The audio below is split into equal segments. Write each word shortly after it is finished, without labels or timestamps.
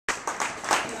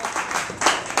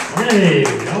Hey,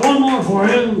 got one more for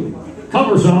you.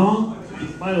 Cover song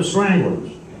by the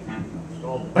Stranglers. It's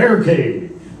called Bear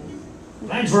Cage.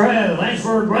 Thanks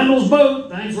for Grendels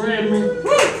boat. Thanks for having me.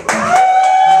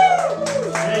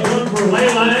 Stay tuned for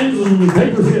ley lines and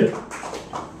paper shit.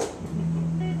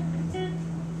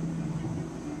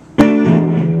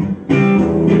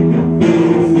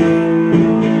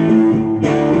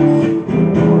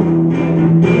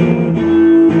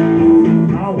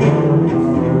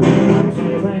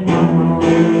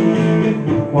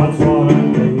 What's what I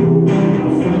do? I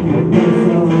think of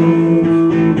myself.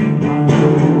 I'm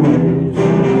always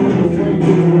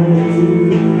changing ways. I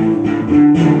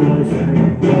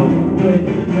think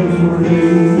of the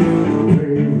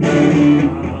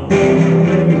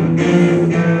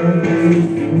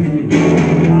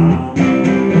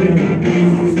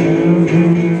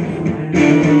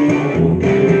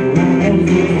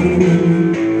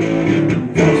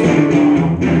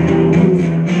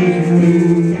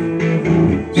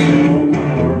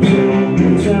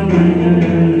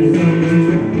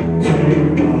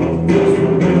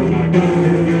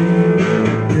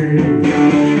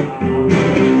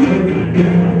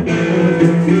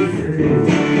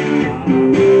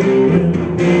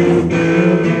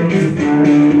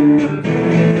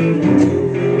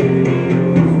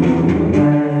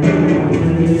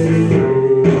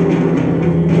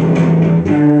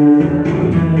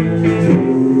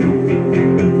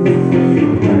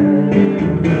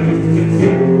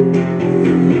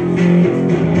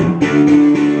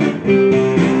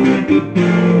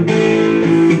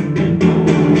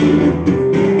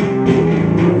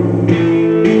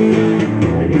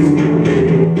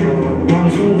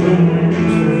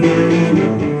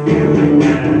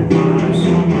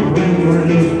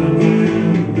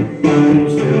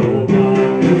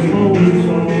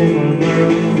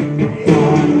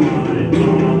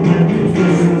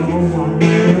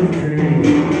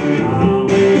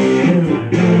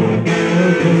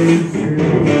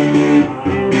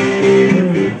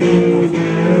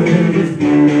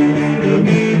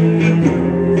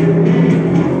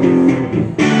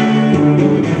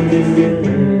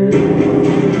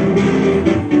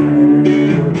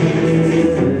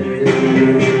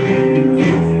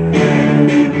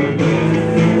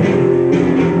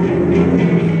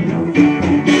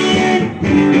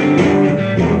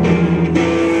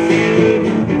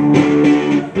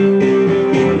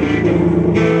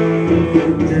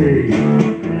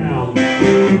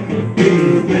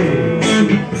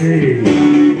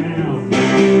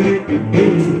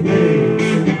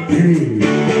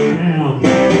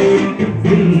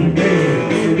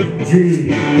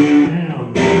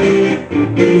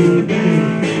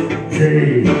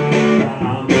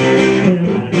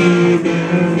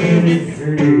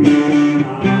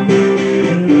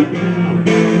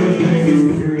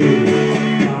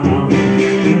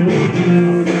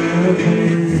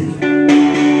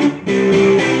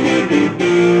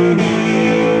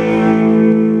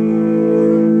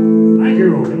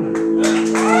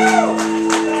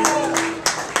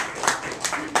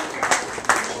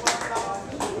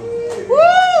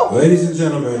Ladies and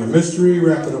gentlemen, a mystery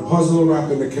wrapped in a puzzle,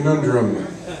 wrapped in a conundrum.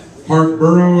 Part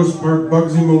Burroughs, part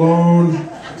Bugsy Malone,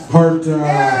 part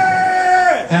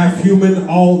half human,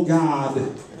 all God.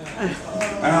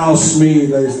 Al Smead,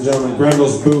 ladies and gentlemen,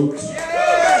 Grendels boot.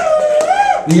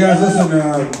 You guys listen,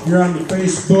 you're on the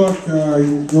Facebook,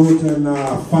 you go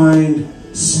and find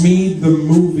Smead the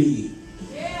movie.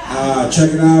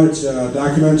 Check it out, it's a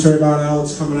documentary about Al.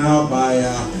 It's coming out by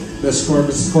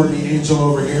Mrs. Courtney Angel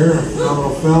over here, a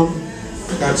phenomenal film.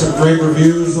 Got some great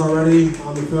reviews already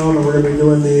on the film, and we're going to be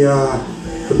doing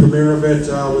the premiere of it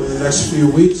within the next few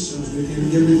weeks, as we can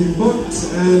get everything booked.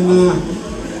 And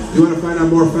if you want to find out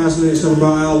more fascinating stuff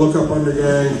about Al, look up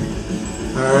Undergang.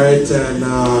 Alright, and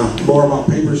more about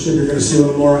paper shit. You're going to see a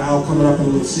little more Al coming up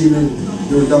in this evening,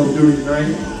 doing double duty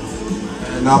tonight.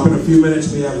 And up in a few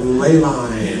minutes, we have ley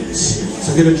lines.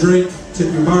 So get a drink,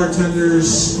 tip your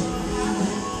bartenders.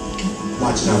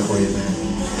 Watch it out for you, man.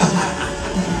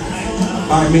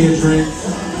 Buy me a drink.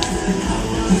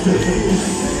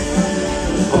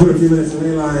 I'll put a few minutes of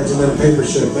ley lines and then a paper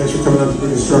ship. Thanks for coming up to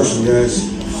the instruction,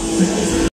 guys.